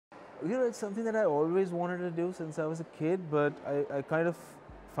It's something that I always wanted to do since I was a kid, but I kind of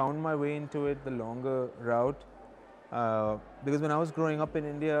found my way into it the longer route. Because when I was growing up in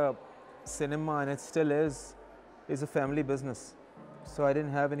India, cinema, and it still is a family business. So I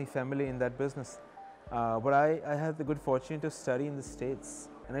didn't have any family in that business. But I had the good fortune to study in the States.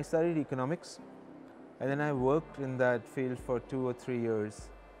 And I studied economics. And then I worked in that field for 2 or 3 years.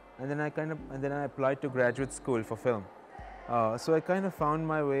 And then I applied to graduate school for film. So I kind of found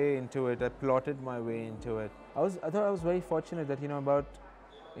my way into it. I plotted my way into it. I thought I was very fortunate that about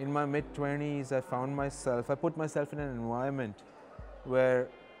in my mid-20s I put myself in an environment where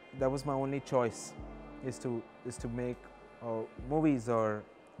that was my only choice, is to make movies.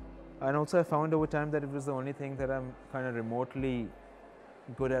 And also I found over time that it was the only thing that I'm kind of remotely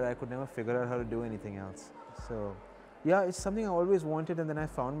good at. I could never figure out how to do anything else. So yeah, it's something I always wanted, and then I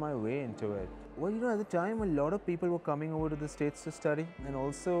found my way into it. Well, at the time, a lot of people were coming over to the States to study, and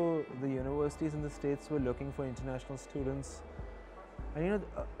also the universities in the States were looking for international students. And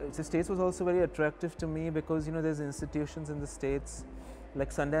the States was also very attractive to me because there's institutions in the States,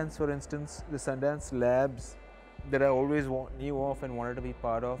 like Sundance, for instance, the Sundance labs that I always knew of and wanted to be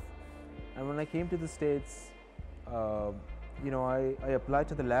part of. And when I came to the States, I applied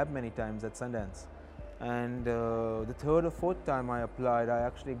to the lab many times at Sundance. And the third or fourth time I applied, I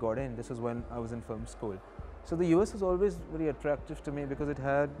actually got in. This was when I was in film school. So the US was always very attractive to me because it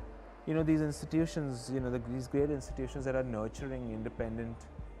had, these institutions, these great institutions that are nurturing independent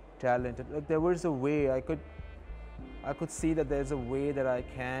talent. Like there was a way I could see that there's a way that I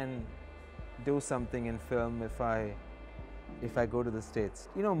can do something in film if I go to the States.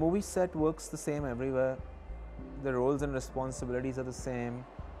 Movie set works the same everywhere. The roles and responsibilities are the same,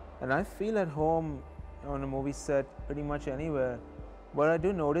 and I feel at home on a movie set pretty much anywhere. But I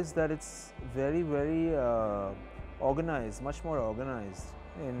do notice that it's very, very organized, much more organized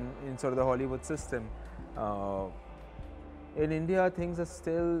in sort of the Hollywood system. In India, things are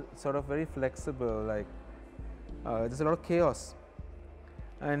still sort of very flexible. Like there's a lot of chaos,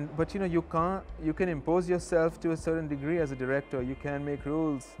 but you can impose yourself to a certain degree as a director. You can make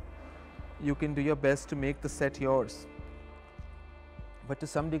rules. You can do your best to make the set yours. But to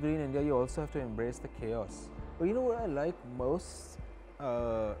some degree in India, you also have to embrace the chaos. But what I like most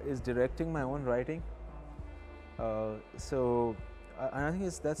is directing my own writing. And I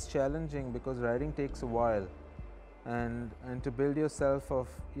think that's challenging because writing takes a while, and to build yourself of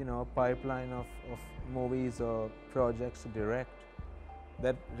a pipeline of movies or projects to direct,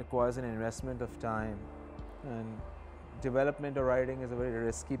 that requires an investment of time, and development of writing is a very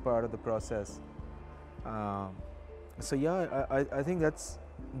risky part of the process. So yeah, I think that's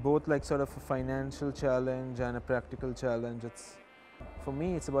both like sort of a financial challenge and a practical challenge. For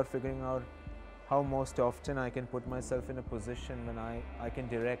me, it's about figuring out how most often I can put myself in a position when I can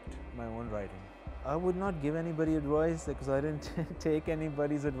direct my own writing. I would not give anybody advice because I didn't take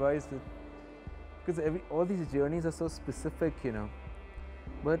anybody's advice, because all these journeys are so specific,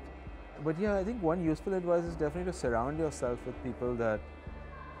 But yeah, I think one useful advice is definitely to surround yourself with people that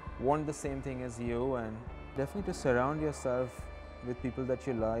want the same thing as you, and definitely to surround yourself with people that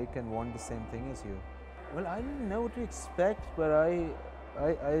you like and want the same thing as you. Well, I didn't know what to expect, but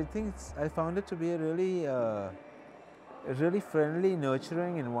I think I found it to be a really friendly,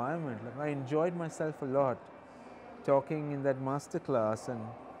 nurturing environment. Like I enjoyed myself a lot talking in that master class, and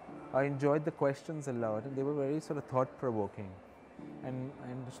I enjoyed the questions a lot, and they were very sort of thought-provoking. And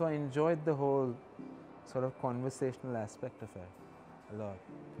so I enjoyed the whole sort of conversational aspect of it a lot.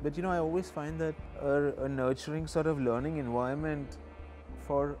 But I always find that a nurturing sort of learning environment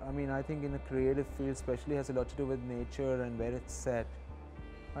I think in a creative field especially has a lot to do with nature and where it's set.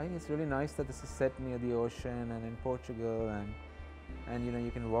 I think it's really nice that this is set near the ocean and in Portugal, and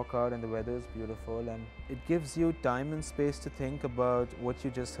you can walk out and the weather is beautiful, and it gives you time and space to think about what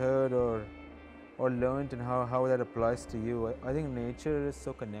you just heard or learned and how that applies to you. I think nature is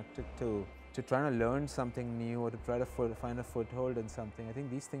so connected to trying to learn something new or to try to find a foothold in something. I think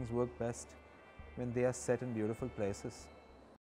these things work best when they are set in beautiful places.